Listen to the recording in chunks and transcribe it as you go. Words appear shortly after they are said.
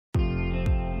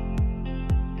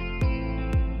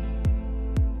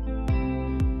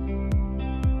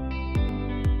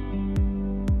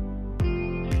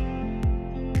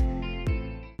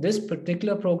This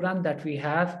particular program that we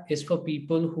have is for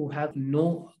people who have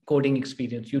no coding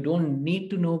experience. You don't need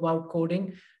to know about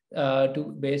coding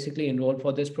to basically enroll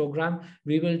for this program.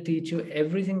 We will teach you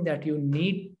everything that you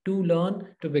need to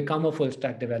learn to become a full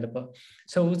stack developer.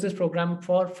 So who's this program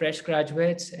for? Fresh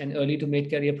graduates and early to mid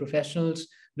career professionals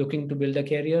looking to build a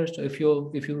career. So if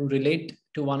you relate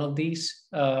to one of these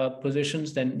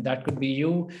positions, then that could be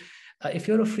you. If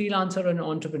you're a freelancer or an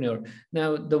entrepreneur,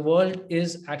 now the world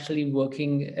is actually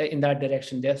working in that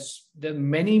direction. There are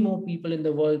many more people in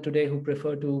the world today who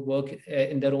prefer to work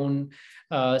in their own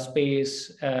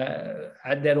space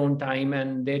at their own time,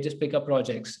 and they just pick up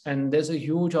projects. And there's a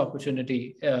huge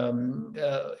opportunity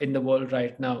in the world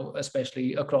right now,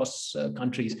 especially across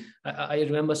countries. I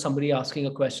remember somebody asking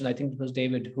a question. I think it was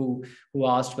David who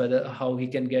asked how he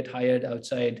can get hired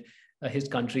outside his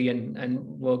country and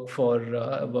work for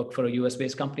a US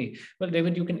based company. Well,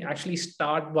 David, you can actually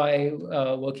start by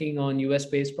working on US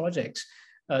based projects.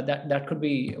 That could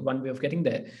be one way of getting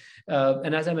there.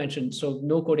 And as I mentioned, so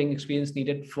no coding experience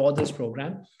needed for this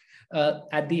program.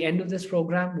 At the end of this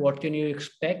program, what can you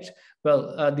expect?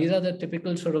 Well, these are the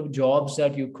typical sort of jobs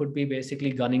that you could be basically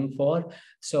gunning for.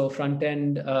 So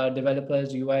front-end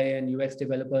developers, UI and UX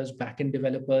developers, back-end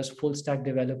developers, full-stack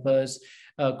developers,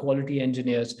 quality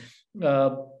engineers.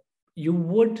 You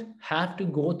would have to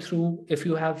go through, if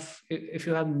you have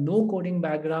no coding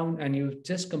background and you've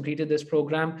just completed this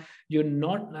program, you're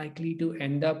not likely to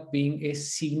end up being a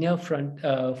senior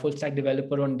full stack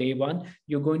developer on day one.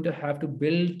 You're going to have to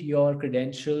build your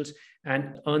credentials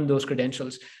and earn those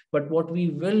credentials. But what we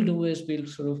will do is we'll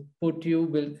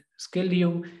skill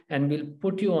you, and we'll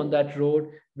put you on that road,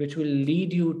 which will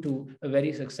lead you to a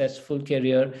very successful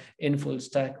career in full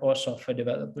stack or software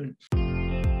development.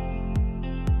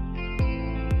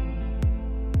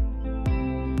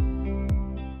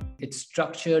 It's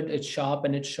structured, it's sharp,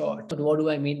 and it's short. But what do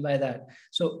I mean by that?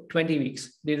 So 20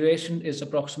 weeks. The duration is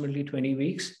approximately 20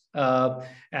 weeks.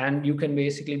 And you can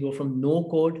basically go from no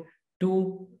code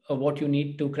to what you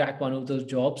need to crack one of those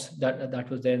jobs that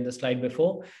was there in the slide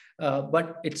before.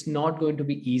 But it's not going to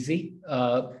be easy.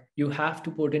 You have to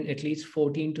put in at least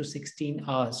 14 to 16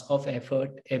 hours of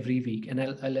effort every week. And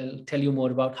I'll tell you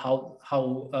more about how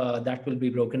that will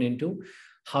be broken into.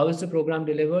 How is the program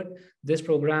delivered? This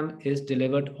program is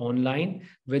delivered online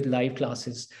with live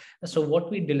classes. So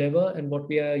what we deliver and what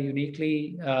we are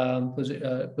uniquely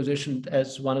positioned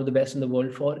as one of the best in the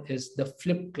world for is the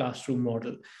flipped classroom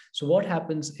model. So what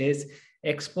happens is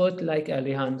experts like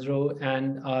Alejandro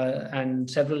and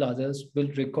several others will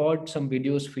record some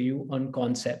videos for you on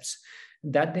concepts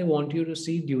that they want you to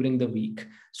see during the week.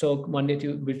 So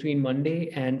between Monday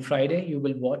and Friday, you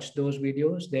will watch those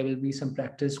videos. There will be some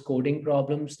practice coding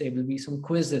problems. There will be some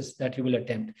quizzes that you will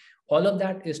attempt. All of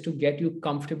that is to get you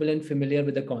comfortable and familiar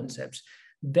with the concepts.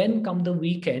 Then come the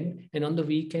weekend, and on the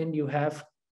weekend, you have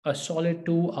a solid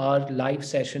 2-hour live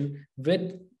session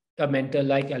with a mentor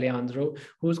like Alejandro,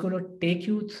 who's going to take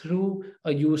you through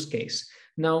a use case.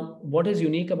 Now, what is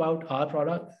unique about our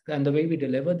product and the way we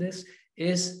deliver this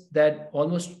is that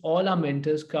almost all our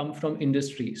mentors come from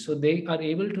industry. So they are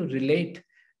able to relate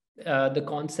the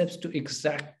concepts to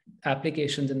exact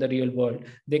applications in the real world.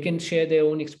 They can share their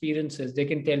own experiences. They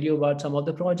can tell you about some of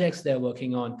the projects they're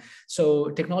working on. So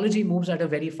technology moves at a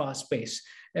very fast pace.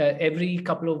 Every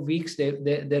couple of weeks,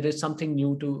 there is something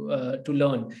new to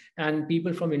learn. And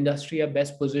people from industry are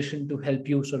best positioned to help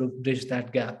you sort of bridge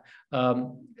that gap.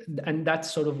 And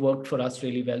that's sort of worked for us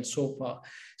really well so far.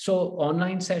 So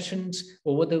online sessions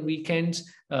over the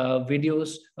weekends,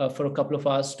 videos for a couple of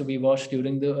hours to be watched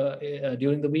during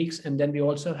the weeks. And then we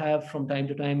also have from time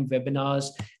to time webinars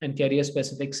and career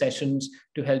specific sessions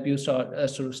to help you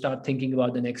start thinking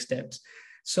about the next steps.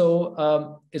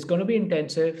 So it's going to be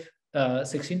intensive.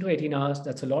 16 to 18 hours,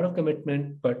 that's a lot of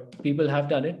commitment, but people have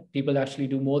done it. People actually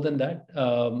do more than that.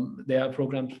 There are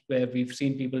programs where we've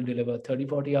seen people deliver 30,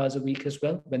 40 hours a week as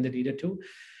well when they needed to.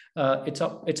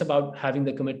 It's about having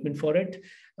the commitment for it.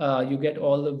 You get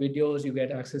all the videos, you get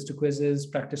access to quizzes,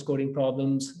 practice coding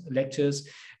problems, lectures,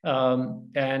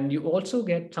 and you also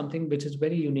get something which is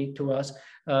very unique to us.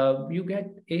 You get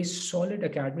a solid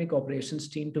academic operations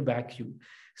team to back you.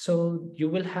 So you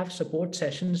will have support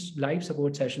sessions, live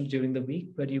support sessions during the week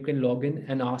where you can log in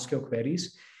and ask your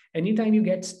queries. Anytime you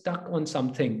get stuck on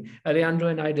something, Alejandro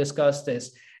and I discussed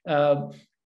this,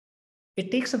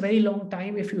 it takes a very long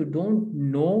time if you don't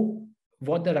know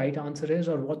what the right answer is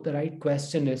or what the right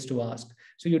question is to ask.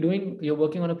 So you're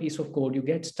working on a piece of code, you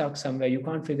get stuck somewhere, you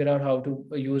can't figure out how to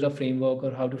use a framework or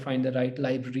how to find the right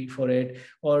library for it,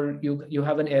 or you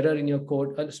have an error in your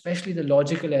code, especially the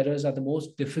logical errors are the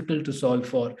most difficult to solve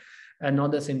for. and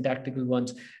not the syntactical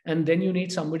ones. And then you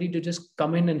need somebody to just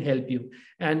come in and help you.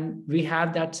 And we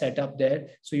have that set up there.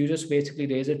 So you just basically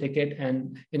raise a ticket,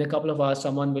 and in a couple of hours,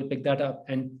 someone will pick that up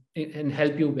and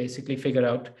help you basically figure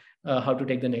out how to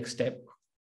take the next step.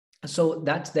 So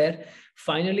that's there.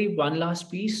 Finally, one last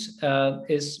piece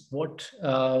is what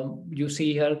you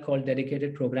see here called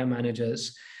dedicated program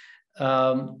managers.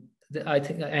 I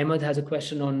think Ahmed has a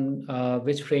question on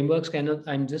which frameworks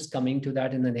I'm just coming to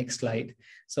that in the next slide.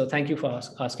 So thank you for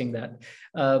asking that.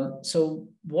 So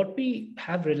what we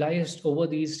have realized over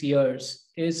these years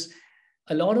is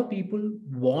a lot of people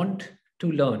want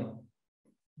to learn,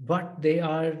 but they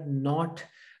are not,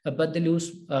 but they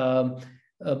lose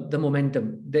the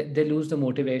momentum, they lose the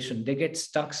motivation, they get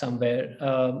stuck somewhere.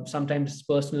 Sometimes it's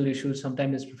personal issues,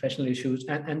 sometimes it's professional issues,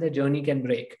 and their journey can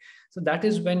break. So that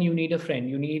is when you need a friend.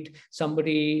 You need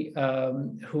somebody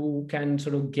who can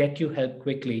sort of get you help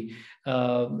quickly.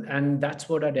 And that's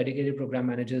what our dedicated program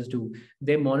managers do.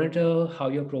 They monitor how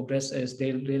your progress is.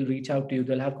 They'll reach out to you.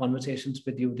 They'll have conversations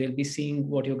with you. They'll be seeing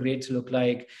what your grades look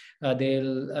like.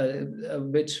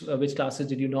 Which classes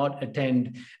did you not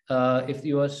attend? If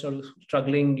you are sort of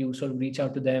struggling, you sort of reach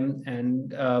out to them,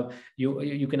 and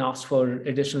you can ask for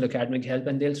additional academic help,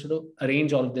 and they'll sort of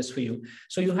arrange all of this for you.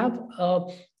 So you have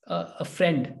a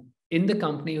friend in the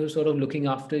company who's sort of looking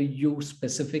after you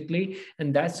specifically.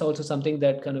 And that's also something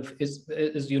that kind of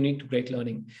is unique to Great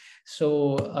Learning.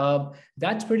 So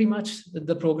that's pretty much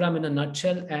the program in a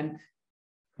nutshell. And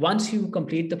once you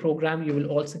complete the program, you will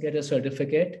also get a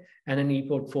certificate and an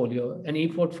e-portfolio. An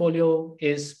e-portfolio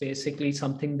is basically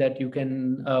something that you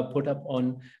can put up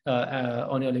on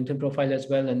your LinkedIn profile as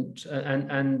well,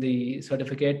 and the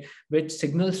certificate, which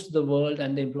signals to the world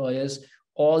and the employers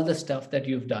all the stuff that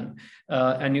you've done,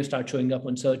 and you start showing up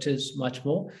on searches much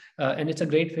more. And it's a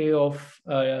great way of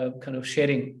kind of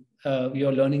sharing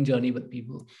your learning journey with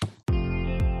people.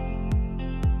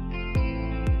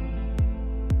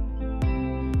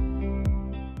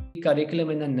 Curriculum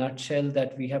in a nutshell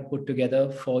that we have put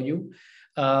together for you.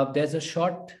 There's a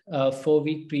short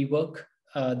 4-week pre-work.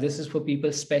 This is for people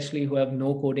especially who have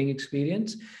no coding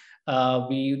experience.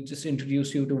 We just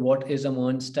introduce you to what is a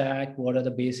MERN stack, what are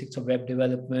the basics of web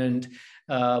development,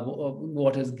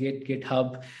 what is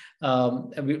GitHub.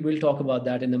 We'll talk about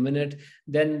that in a minute.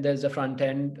 Then there's a front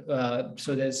end.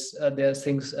 So there's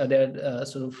things,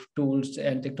 sort of tools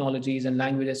and technologies and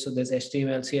languages. So there's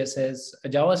HTML, CSS.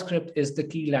 JavaScript is the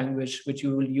key language which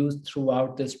you will use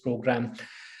throughout this program.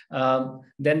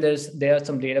 Then there are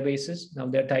some databases. Now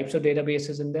there are types of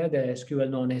databases in there. There are SQL,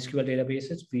 non-SQL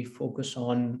databases. We focus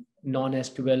on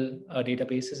non-SQL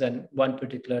databases, and one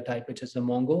particular type, which is the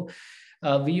Mongo.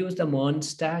 We use the MERN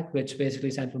stack, which basically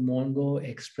stands for Mongo,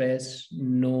 Express,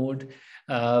 Node,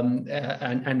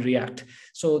 and React.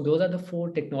 So those are the 4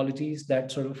 technologies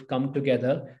that sort of come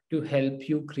together to help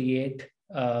you create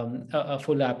a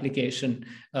full application.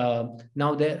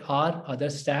 Now there are other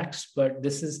stacks, but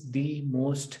this is the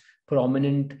most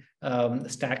prominent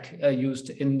stack used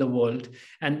in the world.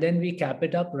 And then we cap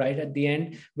it up right at the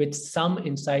end with some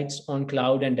insights on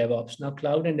cloud and DevOps. Now,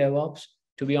 cloud and DevOps,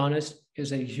 to be honest,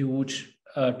 is a huge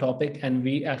topic, and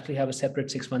we actually have a separate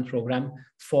 6-month program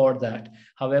for that.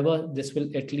 However, this will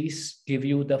at least give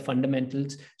you the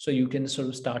fundamentals so you can sort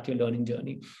of start your learning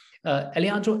journey.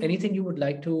 Alejandro, anything you would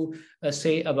like to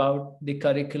say about the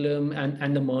curriculum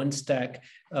and the MERN stack?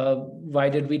 Why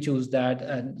did we choose that,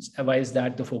 and why is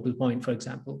that the focal point, for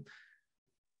example?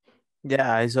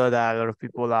 Yeah, I saw that a lot of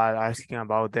people are asking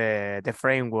about the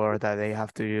framework that they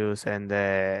have to use and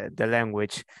the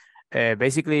language.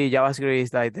 Basically, JavaScript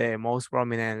is like the most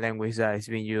prominent language that is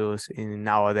being used in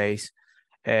nowadays.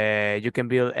 You can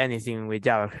build anything with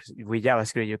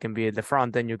JavaScript. You can build the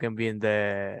front end, you can build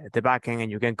the back end,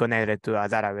 and you can connect it to a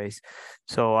database.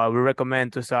 So I would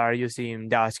recommend to start using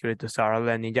JavaScript, to start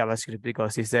learning JavaScript,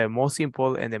 because it's the most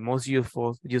simple and the most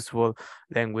useful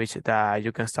language that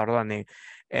you can start learning.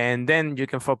 And then you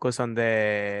can focus on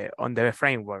the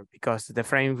framework, because the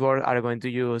framework are going to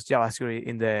use JavaScript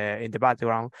in the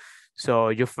background. So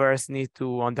you first need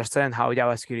to understand how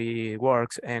JavaScript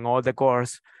works, and all the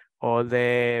cores and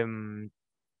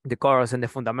the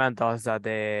fundamentals that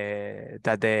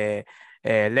the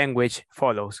language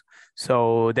follows.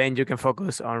 So then you can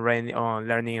focus on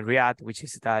learning React, which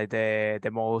is the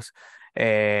most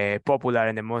popular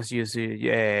and the most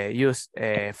used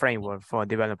framework for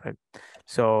development.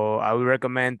 So I would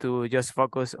recommend to just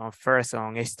focus first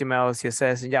on HTML,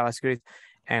 CSS, and JavaScript.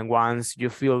 And once you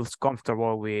feel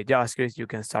comfortable with JavaScript, you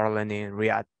can start learning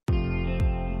React.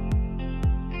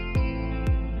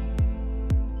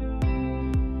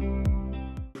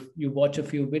 You watch a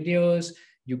few videos,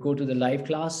 you go to the live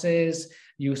classes,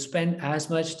 you spend as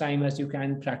much time as you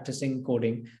can practicing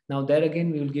coding. Now there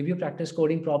again, we will give you practice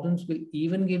coding problems. We'll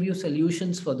even give you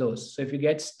solutions for those. So if you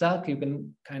get stuck, you can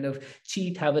kind of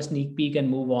cheat, have a sneak peek and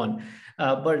move on.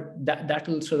 But that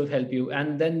will sort of help you.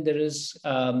 And then there's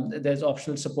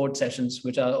optional support sessions,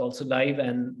 which are also live,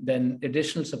 and then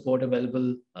additional support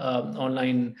available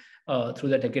online through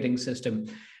the ticketing system.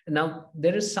 Now,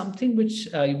 there is something which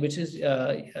is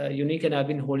unique, and I've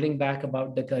been holding back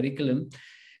about the curriculum.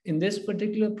 In this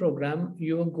particular program,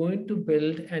 you're going to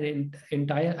build an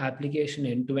entire application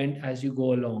end-to-end as you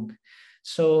go along.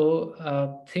 So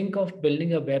think of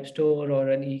building a web store or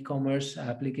an e-commerce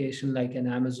application like an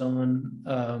Amazon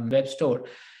web store.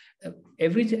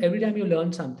 Every time you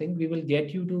learn something, we will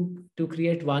get you to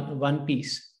create one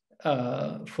piece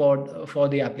for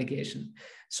the application.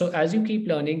 So as you keep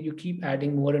learning, you keep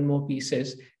adding more and more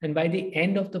pieces. And by the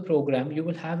end of the program, you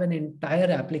will have an entire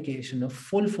application, a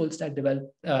full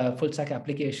stack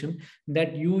application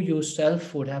that you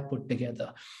yourself would have put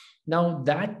together. Now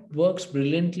that works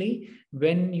brilliantly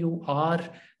when you are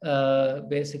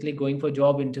basically going for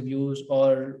job interviews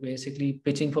or basically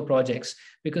pitching for projects,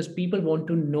 because people want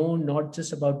to know not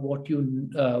just about what you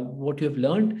have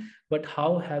learned, but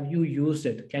how have you used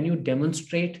it? Can you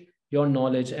demonstrate your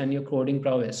knowledge and your coding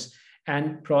prowess?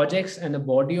 And projects and a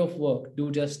body of work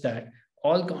do just that.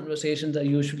 All conversations are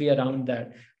usually around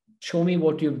that. Show me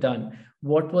what you've done.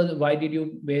 Why did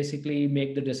you basically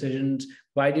make the decisions?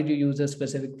 Why did you use the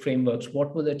specific frameworks?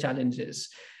 What were the challenges?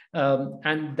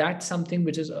 And that's something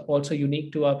which is also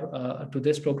unique to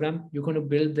this program. You're going to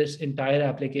build this entire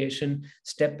application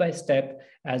step by step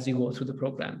as you go through the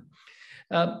program.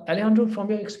 Alejandro, from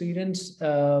your experience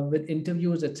with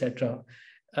interviews, etc.,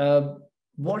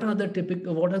 what are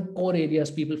core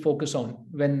areas people focus on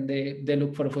when they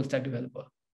look for a full stack developer?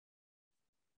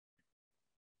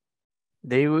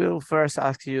 They will first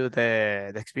ask you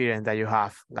the experience that you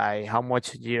have, like how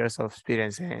much years of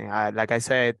experience. And like I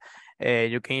said,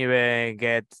 you can even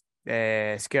get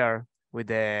scared with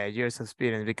the years of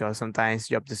experience, because sometimes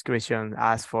job description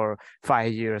asks for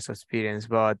 5 years of experience,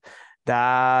 but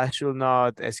that should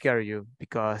not scare you,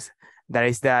 because that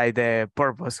is the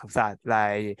purpose of that.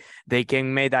 Like, they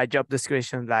can make that job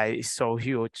description like so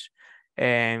huge,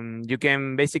 and you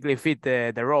can basically fit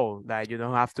the role. Like, you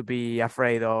don't have to be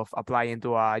afraid of applying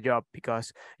to a job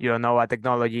because you don't know a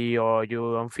technology, or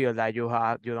you don't feel that you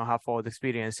don't have all the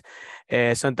experience.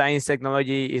 Sometimes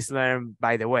technology is learned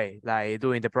by the way, like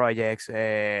doing the projects,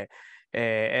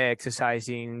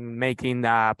 exercising, making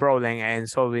a problem and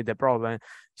solving the problem.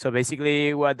 So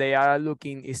basically what they are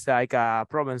looking is like a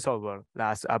problem solver.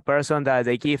 That's a person that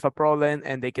they give a problem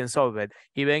and they can solve it.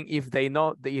 Even if they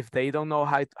don't know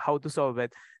how to solve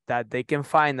it, that they can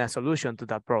find a solution to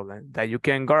that problem, that you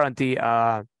can guarantee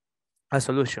a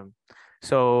solution.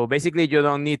 So basically you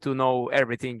don't need to know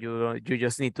everything. You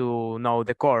just need to know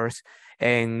the course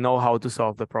and know how to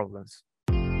solve the problems.